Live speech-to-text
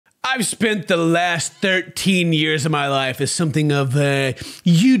I've spent the last 13 years of my life as something of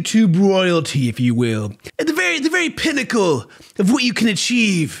YouTube royalty, if you will. At the very pinnacle of what you can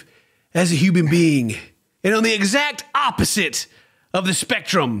achieve as a human being. And on the exact opposite of the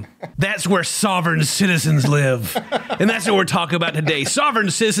spectrum, that's where sovereign citizens live. And that's what we're talking about today. Sovereign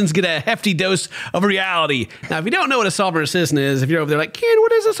citizens get a hefty dose of reality. Now, if you don't know what a sovereign citizen is, if you're over there like, Ken,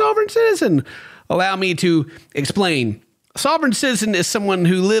 what is a sovereign citizen? Allow me to explain. A sovereign citizen is someone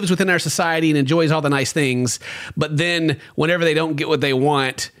who lives within our society and enjoys all the nice things, but then whenever they don't get what they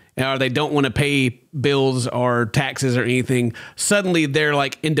want, or they don't want to pay bills or taxes or anything, suddenly they're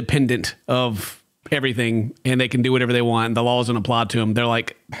like independent of everything and they can do whatever they want. The laws don't apply to them. They're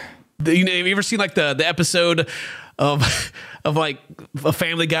like, you know, have you ever seen like the episode of like a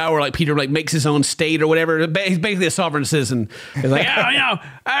Family Guy where like Peter like makes his own state or whatever? He's basically a sovereign citizen. He's like, oh, you know,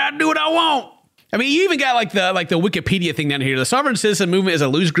 I do what I want. I mean, you even got like the Wikipedia thing down here. The sovereign citizen movement is a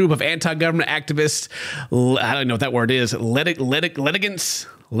loose group of anti-government activists. I don't know what that word is. Litigants.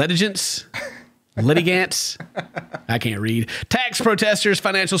 I can't read. Tax protesters,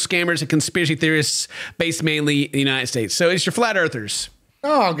 financial scammers, and conspiracy theorists based mainly in the United States. So it's your flat earthers.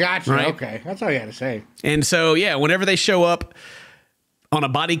 Oh, gotcha. Right? Okay. That's all you had to say. And so, yeah, whenever they show up on a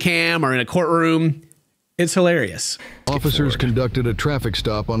body cam or in a courtroom, it's hilarious. Officers conducted a traffic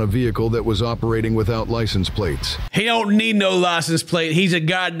stop on a vehicle that was operating without license plates. He don't need no license plate. He's a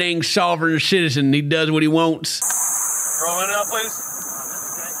goddamn sovereign citizen. He does what he wants. Roll it up, please.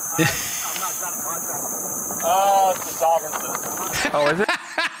 Oh, it's a sovereign citizen. Oh, is it?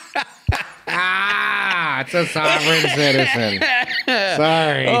 It's a sovereign citizen.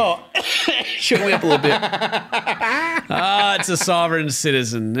 Sorry. Oh, shook me up a little bit. It's a sovereign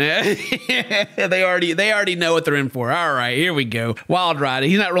citizen. They already know what they're in for. All right, here we go. Wild Ride.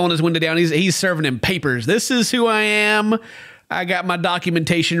 He's not rolling his window down. He's serving him papers. This is who I am. I got my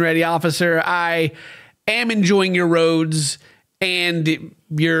documentation ready, officer. I am enjoying your roads and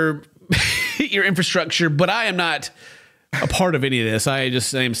your your infrastructure, but I am not a part of any of this. I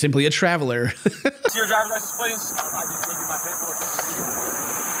am simply a traveler. Your driver's license,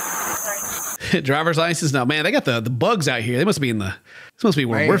 please. Driver's license? No, man, they got the bugs out here. They must be in the. This must be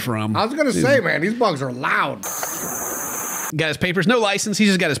where we're from. I was gonna say, man, these bugs are loud. Got his papers. No license. He's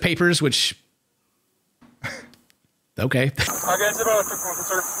just got his papers, which. Okay. Okay, step out of the truck,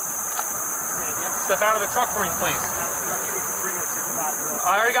 sir. Step out of the truck for me, please.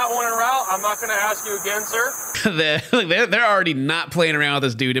 I already got one en route. I'm not going to ask you again, sir. They're already not playing around with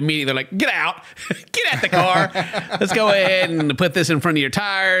this dude. Immediately, they're like, get out. Get out the car. Let's go ahead and put this in front of your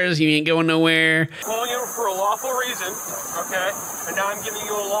tires. You ain't going nowhere. Pulling you for a lawful reason, okay? And now I'm giving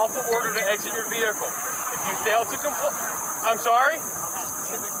you a lawful order to exit your vehicle. If you fail to comply... I'm sorry?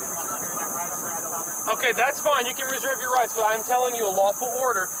 Okay, that's fine. You can reserve your rights, but I'm telling you a lawful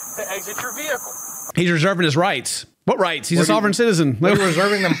order to exit your vehicle. He's reserving his rights. What rights? He's a sovereign citizen. What are you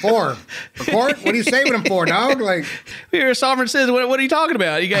reserving them for? For court? What are you saving them for, dog? Like, you're a sovereign citizen. What are you talking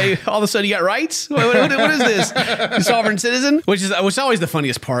about? You got all of a sudden you got rights? What is this? You sovereign citizen? Which is always the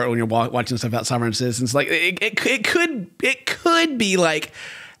funniest part when you're watching stuff about sovereign citizens. Like it could be like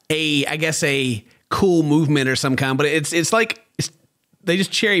a cool movement or some kind, but it's like they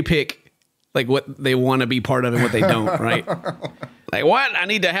just cherry pick like what they want to be part of and what they don't, right? Like, what? I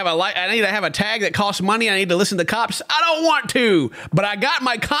need to have a tag that costs money. I need to listen to cops. I don't want to, but I got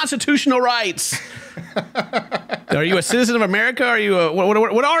my constitutional rights. Are you a citizen of America? Are you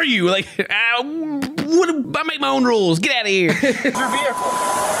what are you? Like, I make my own rules. Get out of here. It's your vehicle.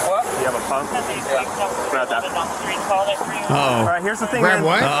 What? Do you have a pump? Yeah. Grab that. All right, here's the thing. Grab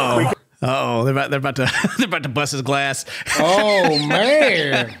what? Oh, they're about to bust his glass. Oh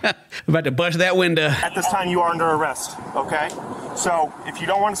man! They're about to bust that window. At this time, you are under arrest. Okay, so if you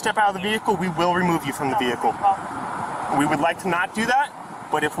don't want to step out of the vehicle, we will remove you from the vehicle. We would like to not do that,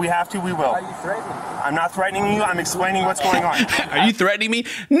 but if we have to, we will. Are you threatening? I'm not threatening you. I'm explaining what's going on. Are you threatening me?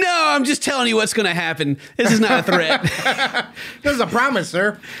 No, I'm just telling you what's going to happen. This is not a threat. This is a promise,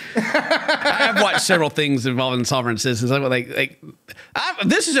 sir. I've watched several things involving sovereign citizens.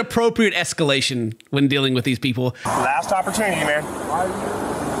 This is appropriate escalation when dealing with these people. Last opportunity, man.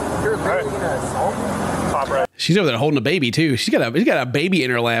 You're right. Pop right. She's over there holding a baby too. She's got a baby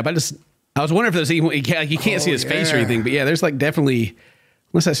in her lap. I was wondering if there's even you can't see his face or anything, but yeah, there's like definitely,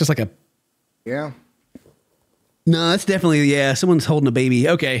 unless that's just like a. Yeah. No, that's definitely, someone's holding a baby.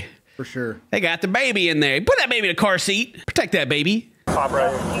 Okay. For sure. They got the baby in there. Put that baby in a car seat. Protect that baby. Pop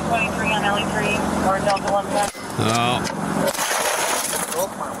right. 223 on LE3, or Delta 1 back. Oh.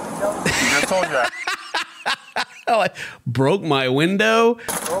 I told you that. I broke my window.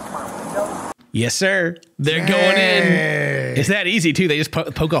 Yes, sir. They're going in. It's that easy too. They just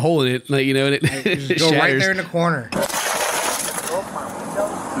poke a hole in it, like, you know, and it Just go right there in the corner. I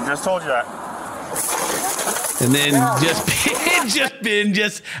just told you that. And then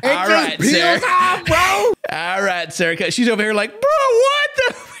just all right, sir. Off, bro. All right, sir. She's over here like, bro, what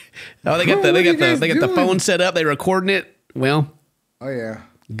the? Oh, they got the phone set up. They recording it. Well. Oh yeah.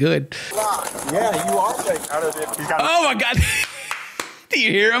 Good. Yeah, you are fake. Oh my God. Do you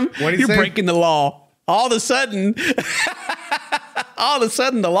hear him? What did he You're say? breaking the law. All of a sudden,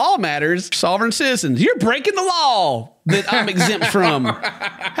 the law matters. Sovereign citizens, you're breaking the law that I'm exempt from.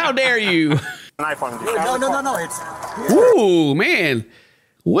 How dare you? Knife on him. No. It's Ooh, man.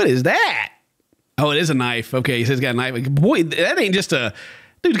 What is that? Oh, it is a knife. Okay, he says he's got a knife. Boy, that ain't just a...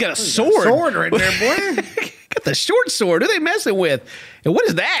 Dude's got a sword. Sword right there, boy. Got the short sword. Who are they messing with? And what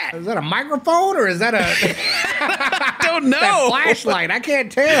is that? Is that a microphone or is that a I don't know. that flashlight? I can't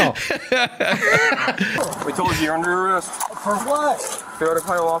tell. We told you you're under arrest. for what? Failure to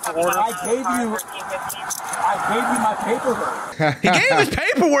file lawful order. I gave you my paperwork. He gave his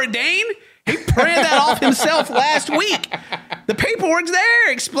paperwork, Dane. He printed that off himself last week. The paperwork's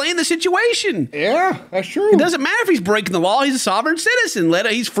there. Explain the situation. Yeah, that's true. It doesn't matter if he's breaking the law. He's a sovereign citizen.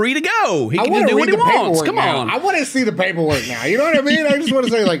 He's free to go. He can do what he wants. Come on. I want to see the paperwork now. You know what I mean? I just want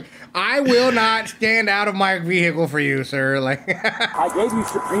to say, like, I will not stand out of my vehicle for you, sir. Like, I gave you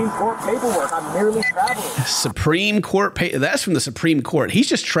Supreme Court paperwork. I'm merely traveling. Supreme Court. That's from the Supreme Court. He's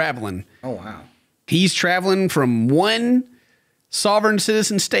just traveling. oh wow. He's traveling from one sovereign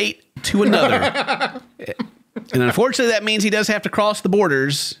citizen state to another. And unfortunately, that means he does have to cross the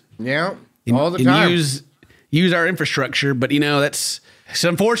borders. Yeah, And, all the and time. use our infrastructure. But, you know, it's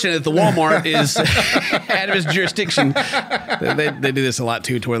unfortunate that the Walmart is out of his jurisdiction. They do this a lot,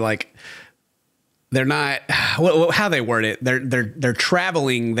 too, to where, like, they're not how they word it. They're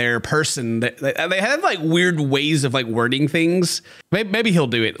traveling their person. They have like weird ways of like wording things. Maybe he'll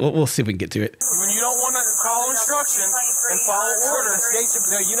do it. We'll see if we can get to it. When you don't want to follow instruction and follow order,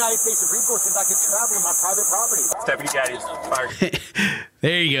 the United States Supreme Court says I can travel in my private property. Deputy Gaddy's fired.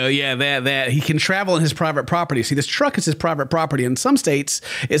 There you go. Yeah, that he can travel in his private property. See, this truck is his private property. In some states,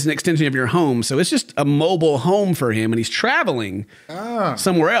 it's an extension of your home, so it's just a mobile home for him, and he's traveling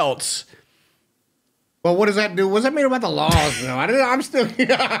somewhere else. Well, what does that do? What does that mean about the laws, though? I'm still...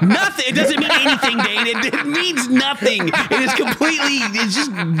 Nothing. It doesn't mean anything, Dane. It means nothing. It is completely... It's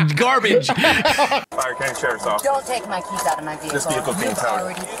just garbage. Fire County Sheriff's Office. Don't take my keys out of my vehicle. This vehicle's being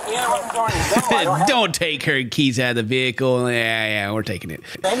towed. Don't take her keys out of the vehicle. Yeah, we're taking it.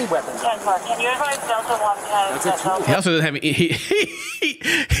 Any weapons. Can you advise Delta 1 has He also doesn't have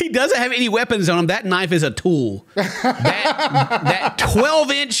he doesn't have any weapons on him. That knife is a tool. That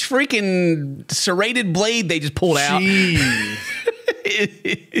 12-inch freaking serrated blade they just pulled out. Jeez.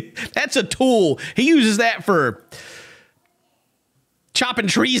 That's a tool. He uses that for chopping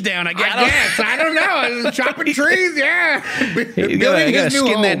trees down, I guess. I don't know. Chopping trees, yeah. You gotta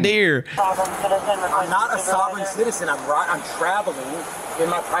skin that deer. I'm not a sovereign citizen. I'm traveling in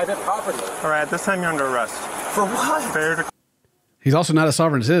my private property. All right, this time you're under arrest. For what? Failure to He's also not a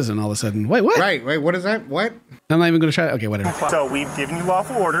sovereign citizen all of a sudden. Wait, what? Right, what is that? What? I'm not even going to try. Okay, whatever. So we've given you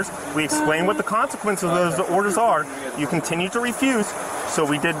lawful orders. We explained what the consequences of those orders are. You continue to refuse. So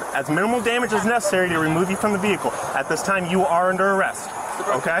we did as minimal damage as necessary to remove you from the vehicle. At this time, you are under arrest.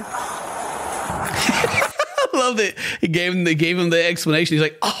 Okay? I love that he gave him the explanation. He's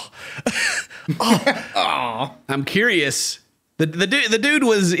like, oh. I'm curious. The dude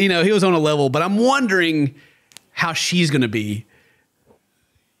was, he was on a level, but I'm wondering how she's going to be.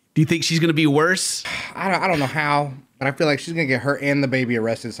 Do you think she's going to be worse? I don't know how, but I feel like she's going to get her and the baby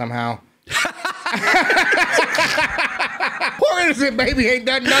arrested somehow. Poor innocent baby ain't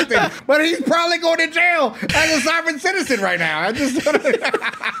done nothing, but he's probably going to jail as a sovereign citizen right now. I just Any weapons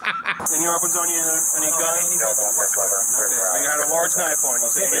on you? Any guns? You had a large knife on you.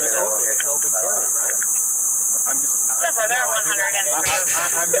 So it's open carry, right?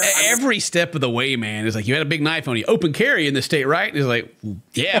 Every step of the way, man, is like, you had a big knife on you. Open carry in the state, right? And he's like,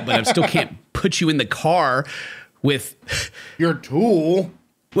 yeah, but I still can't put you in the car with your tool.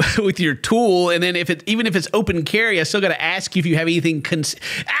 With your tool, and then even if it's open carry, I still got to ask you if you have anything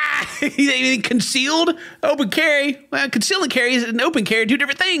anything concealed. Open carry, concealed carry and open carry, two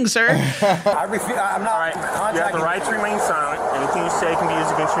different things, sir. I'm not. Right. You have the right to remain silent. Anything you say can be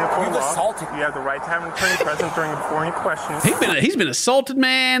used against you in a court of law. Assaulted. You have the right to have an attorney present during before any questions. He's been assaulted,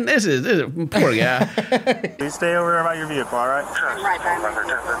 man. This is a poor guy. Please stay over there by your vehicle, all right? Right,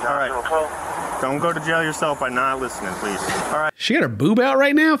 All right. Don't go to jail yourself by not listening, please. All right. She got her boob out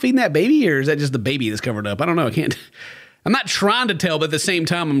right now, feeding that baby, or is that just the baby that's covered up? I don't know. I'm not trying to tell, but at the same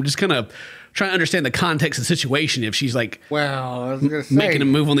time, I'm just kind of trying to understand the context of the situation. If she's like, well, I was gonna say, making a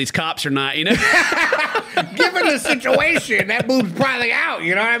move on these cops or not, you know? given the situation, that boob's probably out.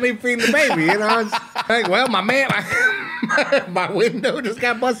 You know what I mean? Feeding the baby. You know, it's like, well, my man, my window just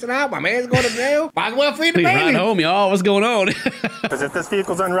got busted out. My man's going to jail. Might as well feed the Please baby. ride home, y'all. What's going on? Because if this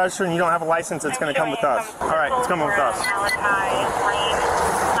vehicle's unregistered and you don't have a license, it's going to come with us. All right, it's coming with us.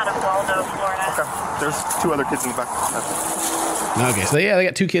 Out of Waldo, Florida. Okay. There's 2 other kids in the back. Okay, so yeah, they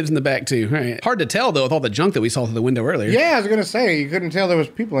got 2 kids in the back too. All right. Hard to tell though with all the junk that we saw through the window earlier. Yeah, I was gonna say you couldn't tell there was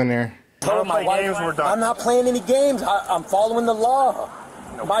people in there. Don't play games, we're done. I'm not playing any games. I'm following the law.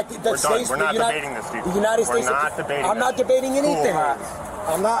 No, we're done. We're not debating this, dude. The United States. We're not debating. I'm not debating anything. Cool.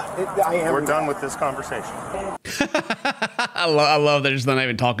 I'm not. I am. We're done with this conversation. I love that they're just not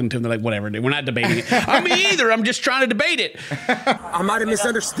even talking to them. They're like, whatever, dude. We're not debating it. Me either. I'm just trying to debate it. I might have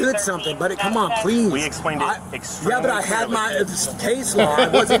misunderstood something, but come on, please. We explained it extremely Yeah, but I had clearly. my case law.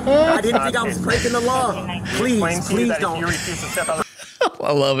 I didn't think I was breaking the law. Please don't. If you refuse to step out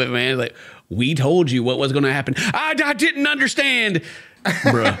I love it, man. Like, we told you what was going to happen. I didn't understand.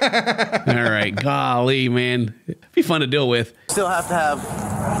 Bruh. All right. Golly, man. It'd be fun to deal with. Still have to have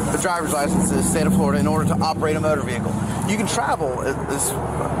the driver's license in the state of Florida in order to operate a motor vehicle. You can travel wherever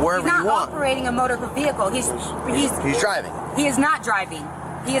He's you not want. operating a motor vehicle. He's driving. He is not driving.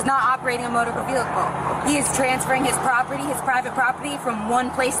 He is not operating a motor vehicle. He is transferring his property, his private property, from one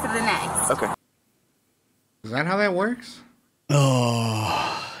place to the next. Okay. Is that how that works?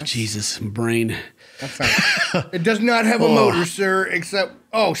 Oh, Jesus, brain. It does not have a motor, sir, except,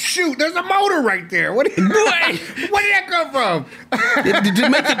 oh, shoot, there's a motor right there. Where did that come from?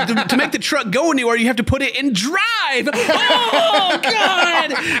 to make the truck go anywhere, you have to put it in drive. Oh,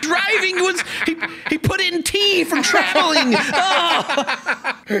 God. Driving was, he put it in T for traveling.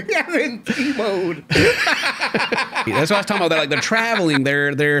 Oh. Yeah, in T mode. That's what I was talking about. Like, they're traveling.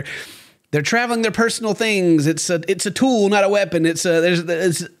 They're traveling their personal things. It's a tool, not a weapon.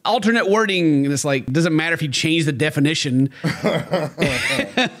 There's alternate wording. And it's like, doesn't matter if you change the definition.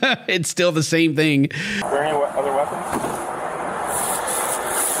 It's still the same thing. Are there any other weapons?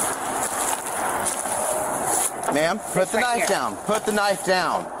 Ma'am, put the knife down. Put the knife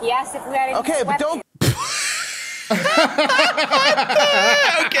down. Yes, if we had any Okay, but don't.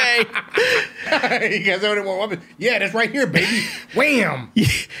 Okay. You guys have any more weapons? Yeah, that's right here, baby. Wham!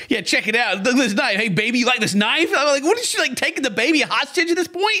 Yeah, check it out. Look at this knife. Hey, baby, you like this knife? I'm like, what is she like taking the baby hostage at this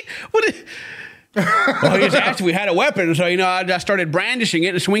point? Well, he just asked if we had a weapon, so I started brandishing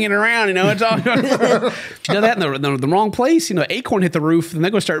it and swinging it around. It's all. She did that in the wrong place. Acorn hit the roof, and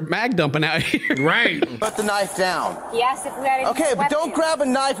they're gonna start mag dumping out here. Right. Put the knife down. Yes, if we had any Okay, but don't grab a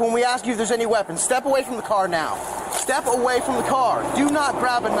knife when we ask you if there's any weapons. Step away from the car now. Step away from the car. Do not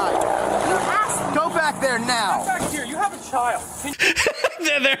grab a knife. You asked. Go back there now. Back here, you have a child.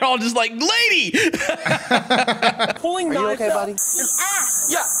 They're all just like, lady. Pulling Are you knives okay, out. buddy?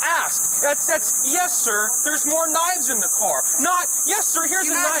 Yeah, ask. That's yes, sir. There's more knives in the car. Not yes, sir. Here's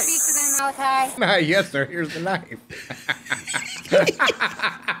You a have knife. speak to them, Malachi. Yes, sir, here's the knife.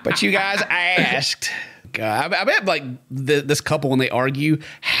 But you guys asked. God, I bet like this couple when they argue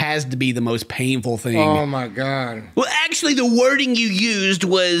has to be the most painful thing. Oh my God. Well, actually, the wording you used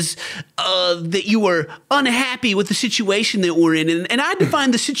was that you were unhappy with the situation that we're in, and I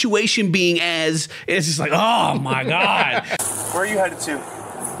define the situation being as it's just like, oh my God. Where are you headed to?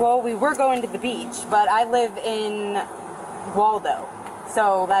 Well, we were going to the beach, but I live in Waldo,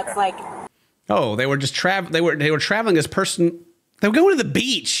 so that's like. Oh, they were just traveling. They were traveling as person. They were going to the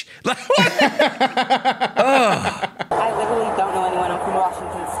beach. Like, what? I literally don't know anyone. I'm from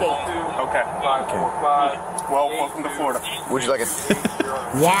Washington State. Okay. Well, welcome to Florida. Would you like it?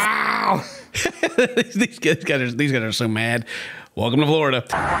 Wow. these guys are so mad. Welcome to Florida.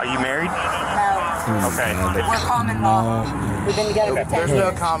 Are you married? No. Okay. We're common law. We've been together for 10 There's years.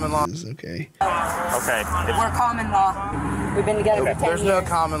 no common law. Okay. Okay. We're common law. We've been together for 10 There's years. no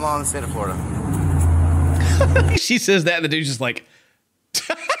common law in the state of Florida. She says that, and the dude's just like,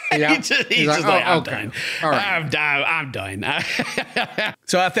 Yeah. he's just like, oh, I'm okay. done. All right. I'm done.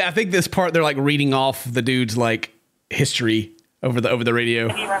 So I think this part they're like reading off the dude's like history over the radio.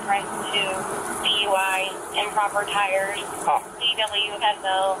 Be reference to DUI, improper tires,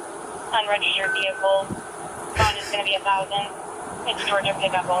 DWSO, unregistered vehicle. Bond is going to be $1,000. It's Georgia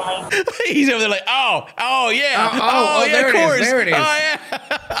pickup only. He's over there like, oh yeah, oh, yeah, there of it is, course. there it is. Oh yeah,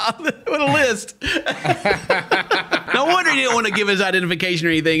 what a list. No wonder he didn't want to give his identification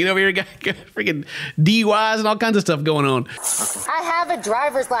or anything. He's over here got freaking DUIs and all kinds of stuff going on. I have a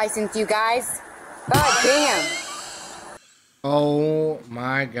driver's license, you guys. God damn. Oh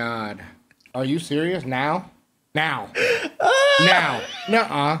my God. Are you serious now? Now.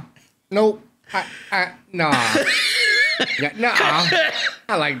 Nuh-uh. Nope. Nah. Yeah, nuh-uh.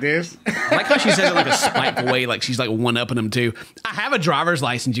 I like this. I like how she says it like a spiteful way, like she's like one-upping him too. I have a driver's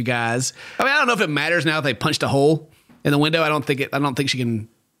license, you guys. I mean, I don't know if it matters now if they punched a hole in the window. I don't think she can.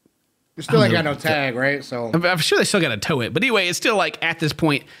 You still ain't got no tag, right? So I'm sure they still got to tow it. But anyway, it's still like at this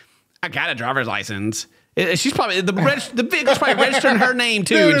point, I got a driver's license. She's probably the vehicle's probably registered in her name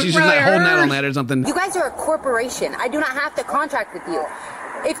too, Dude, and she's just like holding out on that or something. You guys are a corporation. I do not have to contract with you.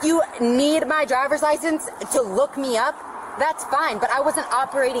 If you need my driver's license to look me up, that's fine, but I wasn't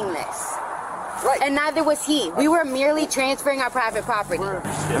operating this. Right. And neither was he. We were merely transferring our private property.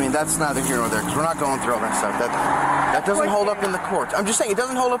 I mean, that's neither here nor there, because we're not going through all that stuff. That doesn't hold up in the courts. I'm just saying, it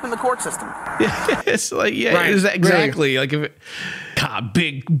doesn't hold up in the court system. It's like, yeah, right. Exactly. Like, if God,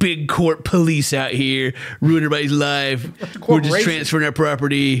 big court police out here ruining everybody's life. We're just transferring our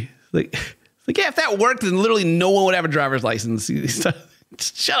property. Like, yeah, if that worked, then literally no one would have a driver's license.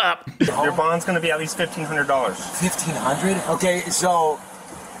 Shut up. Your bond's going to be at least $1,500. $1,500? Okay, so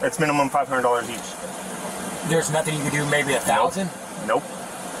it's minimum $500 each. There's nothing you can do, maybe $1,000? Nope.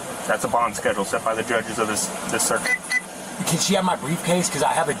 That's a bond schedule set by the judges of this circuit. Can she have my briefcase? Because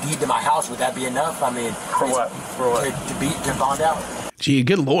I have a deed to my house. Would that be enough? I mean, for what? To bond out? Gee,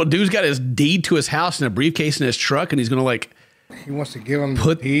 good Lord. Dude's got his deed to his house and a briefcase in his truck, and he's going to like... He wants to give him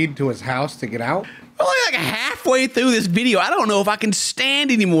the deed to his house to get out? Only like halfway through this video, I don't know if I can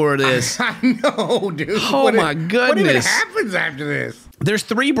stand any more of this. I know, dude. Oh my goodness! What even happens after this? There's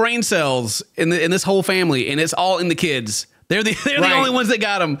 3 brain cells in this whole family, and it's all in the kids. They're the only ones that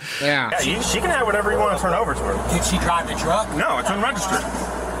got them. Yeah. She can have whatever you want to turn over to her. Did she drive the truck? No, it's unregistered.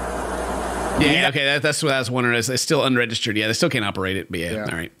 Yeah. Okay. That's what I was wondering. It's still unregistered. Yeah, they still can't operate it. But yeah.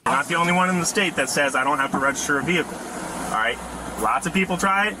 All right. I'm not the only one in the state that says I don't have to register a vehicle. All right. Lots of people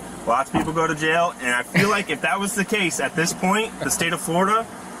try it. Lots of people go to jail, and I feel like if that was the case at this point, the state of Florida,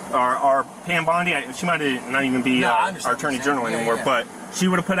 our Pam Bondi, she might not even be our attorney general anymore, but she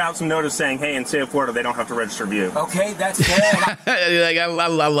would have put out some notice saying, hey, in the state of Florida, they don't have to register vehicles. Okay, that's fair. Like, I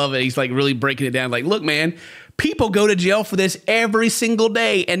love it. He's like really breaking it down. Like, look, man, people go to jail for this every single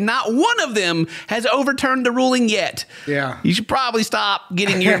day, and not one of them has overturned the ruling yet. Yeah. You should probably stop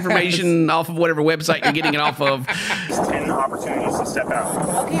getting your information off of whatever website you're getting it off of. 10 opportunities to step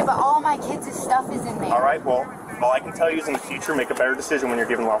out. Okay, but all my kids' stuff is in there. All right, well, all I can tell you is in the future, make a better decision when you're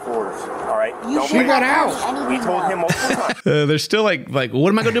giving lawful orders. All right? She got out. We told him multiple times. They're still like, what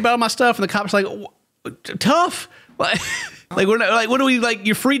am I going to do about all my stuff? And the cops are like, tough. Like we're not, like, what do we, like,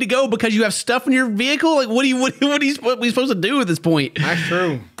 you're free to go because you have stuff in your vehicle? Like, what are we supposed to do at this point? That's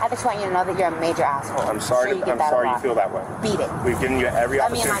true. I just want you to know that you're a major asshole. I'm sorry you feel that way. Beat it. We've given you every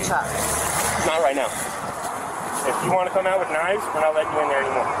opportunity. Let me in my truck. Not right now. If you want to come out with knives, we're not letting you in there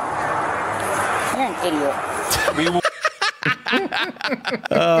anymore. You're an idiot. We will.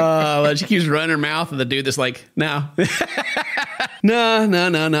 She keeps running her mouth, and the dude that's like, no.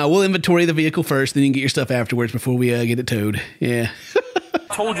 No. We'll inventory the vehicle first, then you can get your stuff afterwards before we get it towed. Yeah.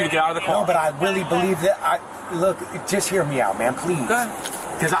 I told you to get out of the car. No, but I really believe that. Look, just hear me out, man, please.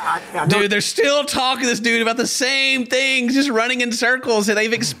 Because I know. Dude, they're still talking to this dude about the same things, just running in circles, and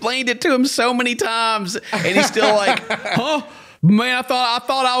they've explained it to him so many times, and he's still like, huh? Man, I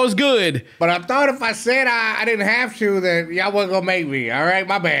thought I was good. But I thought if I said I didn't have to, then y'all wasn't gonna make me. All right,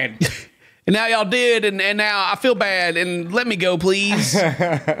 my bad. And now y'all did, and now I feel bad, and let me go, please. And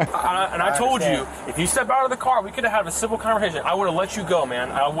I told you, if you step out of the car, we could have had a simple conversation. I would have let you go, man.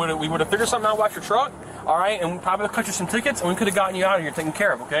 We would have figured something out about your truck, all right, and we probably cut you some tickets, and we could have gotten you out of here taken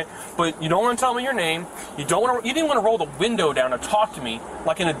care of, okay? But you don't want to tell me your name. You didn't want to roll the window down and talk to me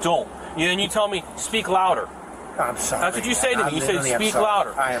like an adult. And then you tell me, speak louder. I'm sorry. That's what you say to me. You say, speak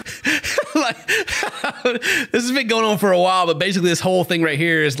louder. I am. Like, this has been going on for a while, but basically this whole thing right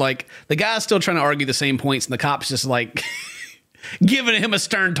here is like the guy's still trying to argue the same points, and the cop's just like giving him a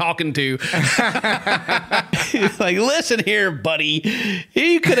stern talking to. Like, listen here, buddy.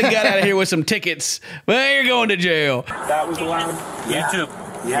 You could have got out of here with some tickets, but you're going to jail. That was allowed. Yeah. YouTube.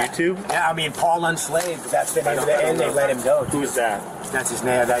 Yeah. YouTube? Yeah, I mean, Paul Unslaved. That's the name of it, and they let him go. Who is that? That's his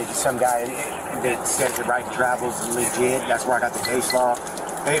name. Some guy that says the right to travel is legit. That's where I got the case law.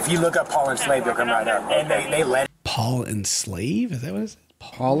 If you look up Paul Enslaved, they'll come right up. And they let Paul Enslave? Is that what it is?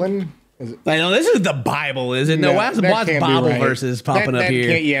 Paulin? I know this is the Bible, is it? No, why is Bible verses popping up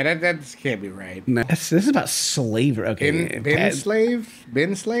here? That can't be right. No, this is about slavery. Okay, Ben slave?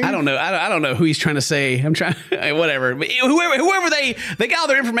 I don't know. I don't know who he's trying to say. I'm trying. Whatever. But whoever they got all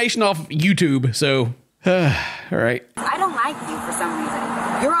their information off YouTube. So, all right. I don't like you for some reason.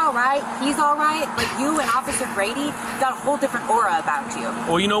 You're all right. He's all right. But you and Officer Brady got a whole different aura about you.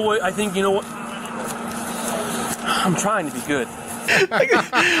 Well, you know what? I think you know what. I'm trying to be good.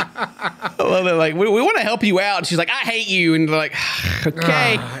 I love it. Like, we want to help you out. And she's like, I hate you. And they're like,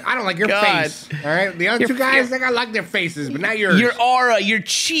 okay. I don't like your face. All right. The other two guys, I like their faces, but not yours. Your aura, your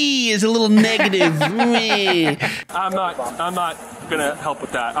chi is a little negative. I'm not gonna help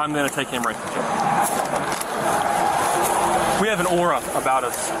with that. I'm gonna take him right now. We have an aura about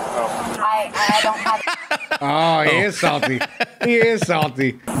us. I don't have. Oh, he is salty. He is salty.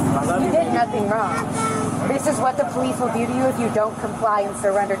 You did nothing wrong. This is what the police will do to you if you don't comply and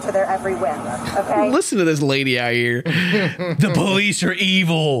surrender to their every whim. Okay? Listen to this lady out here. The police are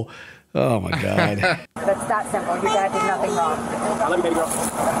evil. Oh my God. That's that simple. Your dad did nothing wrong. I love you, baby girl.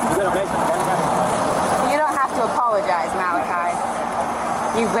 Is that okay? You don't have to apologize, Malachi.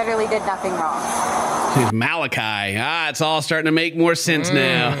 You literally did nothing wrong. She's Malachi. It's all starting to make more sense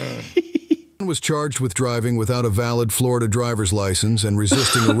now. Was charged with driving without a valid Florida driver's license and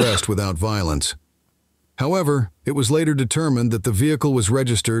resisting arrest without violence. However, it was later determined that the vehicle was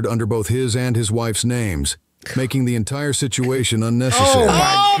registered under both his and his wife's names, making the entire situation unnecessary.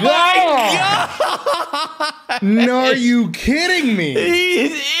 Oh my God! No, are you kidding me?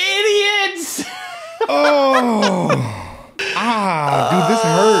 These idiots! Dude, this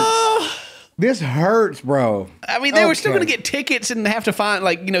hurts. This hurts, bro. I mean, they were still going to get tickets and have to find,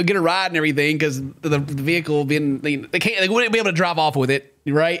 like, you know, get a ride and everything because the vehicle being, they wouldn't be able to drive off with it,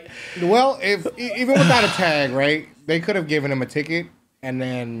 right? Well, even without a tag, right? They could have given him a ticket, and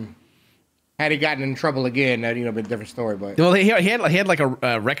then had he gotten in trouble again, that'd been a different story. But well, he had like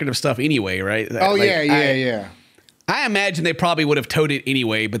a record of stuff anyway, right? Oh like, yeah. I imagine they probably would have towed it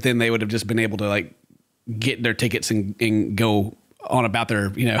anyway, but then they would have just been able to like get their tickets and go on about their,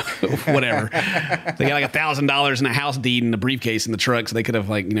 whatever. They got like $1,000 in a house deed in the briefcase in the truck, so they could have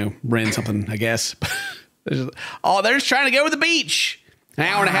rented something, I guess. They're just trying to go to the beach. An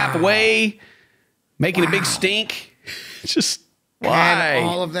hour and a half away, making a big stink. Just why? Had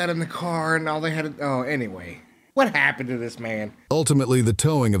all of that in the car, and all they had. Anyway, what happened to this man? Ultimately, the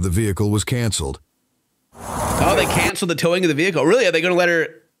towing of the vehicle was canceled. Oh, they canceled the towing of the vehicle. Really? Are they going to let her?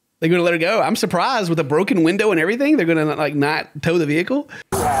 They're going to let her go? I'm surprised with a broken window and everything. They're going to not tow the vehicle.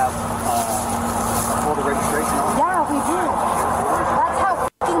 You have Florida registration. Yeah, we do. That's how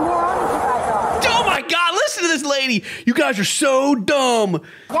f***ing moronic you guys are. Oh my God! Listen to this lady. You guys are so dumb.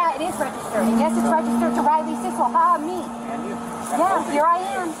 Yeah, it is registered. And yes, it's registered to Riley Sissel. Me. And you? Yeah, here I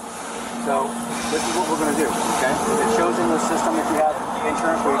am. So this is what we're going to do. Okay? If it shows in the system if you have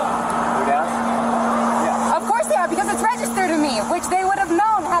insurance, we ask. Of course they are, because it's registered to me, which they would have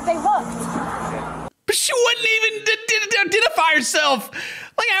known had they looked. But she wouldn't even identify herself.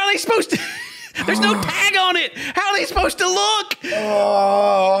 Like, how are they supposed to? There's no tag on it. How are they supposed to look?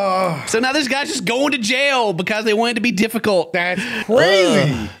 So now this guy's just going to jail because they wanted to be difficult. That's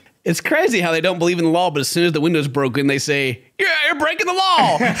crazy. It's crazy how they don't believe in the law, but as soon as the window's broken, they say, you're breaking the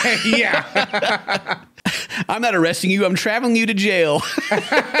law. Yeah. I'm not arresting you. I'm traveling you to jail.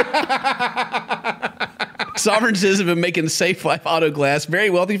 Sovereign Citizens have been making Safe Life Auto Glass very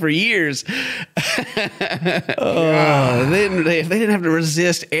wealthy for years. They didn't have to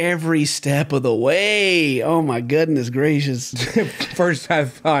resist every step of the way. Oh my goodness gracious. First I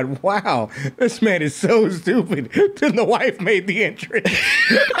thought, wow, this man is so stupid. Then the wife made the entrance.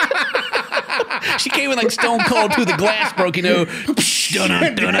 She came in like stone cold to the glass broke, dun,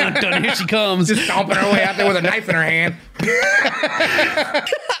 here she comes. Just stomping her way out there with a knife in her hand.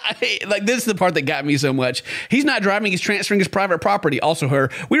 Like, this is the part that got me so much. He's not driving, he's transferring his private property. Also her.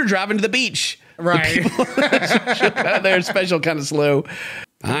 We were driving to the beach. Right. They're special kind of slow.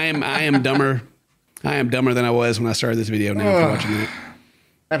 I am dumber. I am dumber than I was when I started this video now after watching it.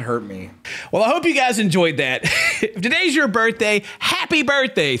 That hurt me. Well, I hope you guys enjoyed that. If today's your birthday, happy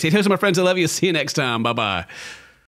birthday. Say to my friends I love you. See you next time. Bye-bye.